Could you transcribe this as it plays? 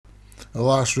The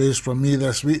last race from me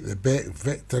this week, the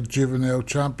Victor Juvenile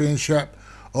Championship.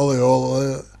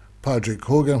 Ollie, Patrick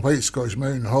Hogan, White Scottish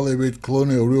Mountain, Hollywood,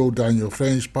 Colonial Rule, Daniel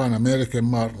French, Pan American,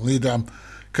 Martin Leadham,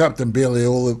 Captain Bailey,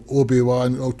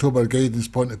 Obi-Wan, October Guidance,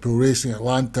 Pontypool Racing,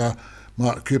 Atlanta,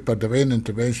 Mark Cooper, Divine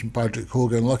Intervention, Patrick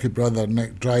Hogan, Lucky Brother,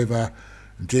 Nick Driver,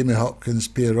 and Jamie Hopkins,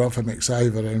 Pierre Ruffa,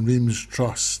 McIver, and Reims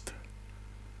Trust.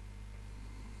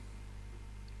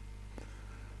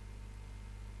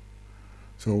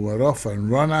 So we're off and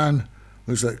running.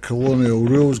 Looks like Colonial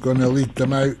Rule's going to lead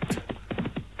them out,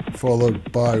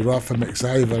 followed by Ruffa,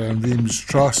 McIver and Reims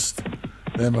Trust.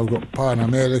 Then we've got Pan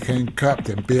American,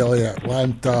 Captain Bailey,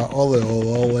 Atlanta,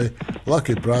 Ollie,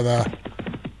 Lucky Brother,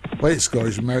 White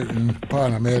Scottish Mountain,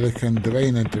 Pan American,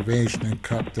 Divine Intervention and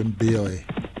Captain Bailey.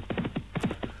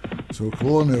 So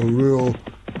Colonial Rule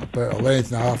about a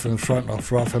length and a half in front of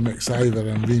Ruffa,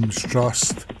 McIver and Reims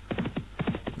Trust.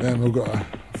 Then we've got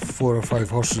 4 or 5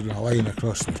 horses in a line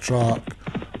across the track.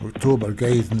 October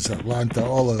Guidance, Atlanta,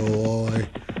 Ollie,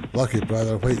 Lucky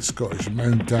Brother, White Scottish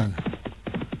Mountain.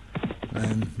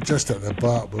 And just at the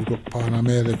back we've got Pan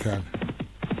American.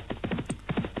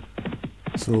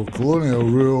 So Colonial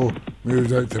Rule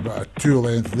moves out to about a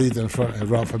 2-length lead in front of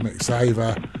Ruffa,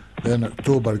 McIver. Then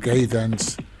October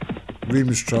Guidance,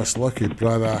 Reims Trust, Lucky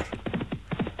Brother,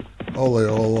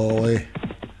 Ollie,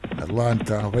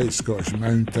 Atlanta, White Scottish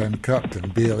Mountain, Captain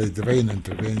Bailey, Divine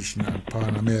Intervention and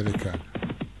Pan American.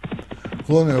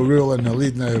 Colonial Rule in the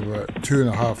lead now about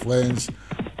 2.5 lengths.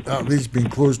 That lead's been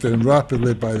closed down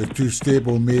rapidly by the 2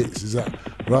 stable mates. Is that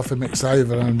Ruffa,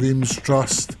 McIver and Reims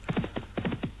Trust.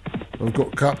 We've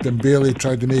got Captain Bailey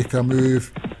trying to make a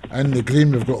move. In the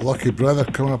green we've got Lucky Brother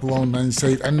coming up along the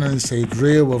inside. In the inside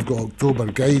rail we've got October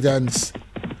Guidance.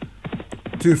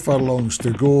 2 furlongs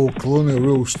to go. Colonial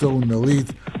Rule still in the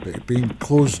lead, but being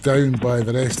closed down by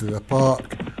the rest of the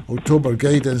park. October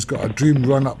Guidance got a dream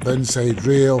run up the inside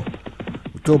rail.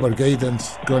 October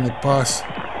Guidance going to pass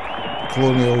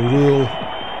Colonial Rule.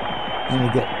 Then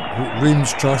we've got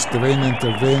Reims Trust, Divine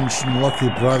Intervention, Lucky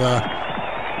Brother.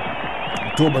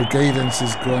 October Guidance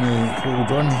is going to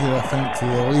hold on here, I think, to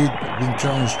the lead, but being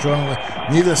challenged strongly.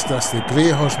 Nearest us, the grey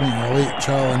horse making a late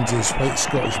challenge is White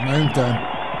Scottish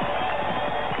Mountain.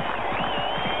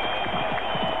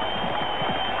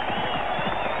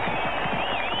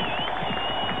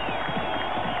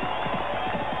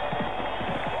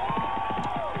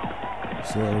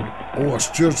 So, a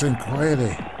Stewart's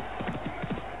Inquiry.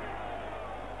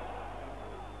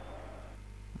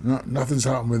 Nothing's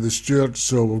happened with the Stewards,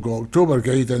 so we've got October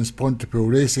Guidance, Pontypool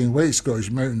Racing, White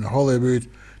Scottish Mountain, Hollywood,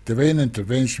 Divine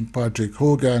Intervention, Patrick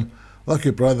Hogan,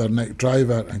 Lucky Brother, Nick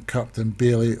Driver and Captain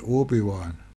Bailey,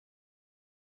 Obi-Wan.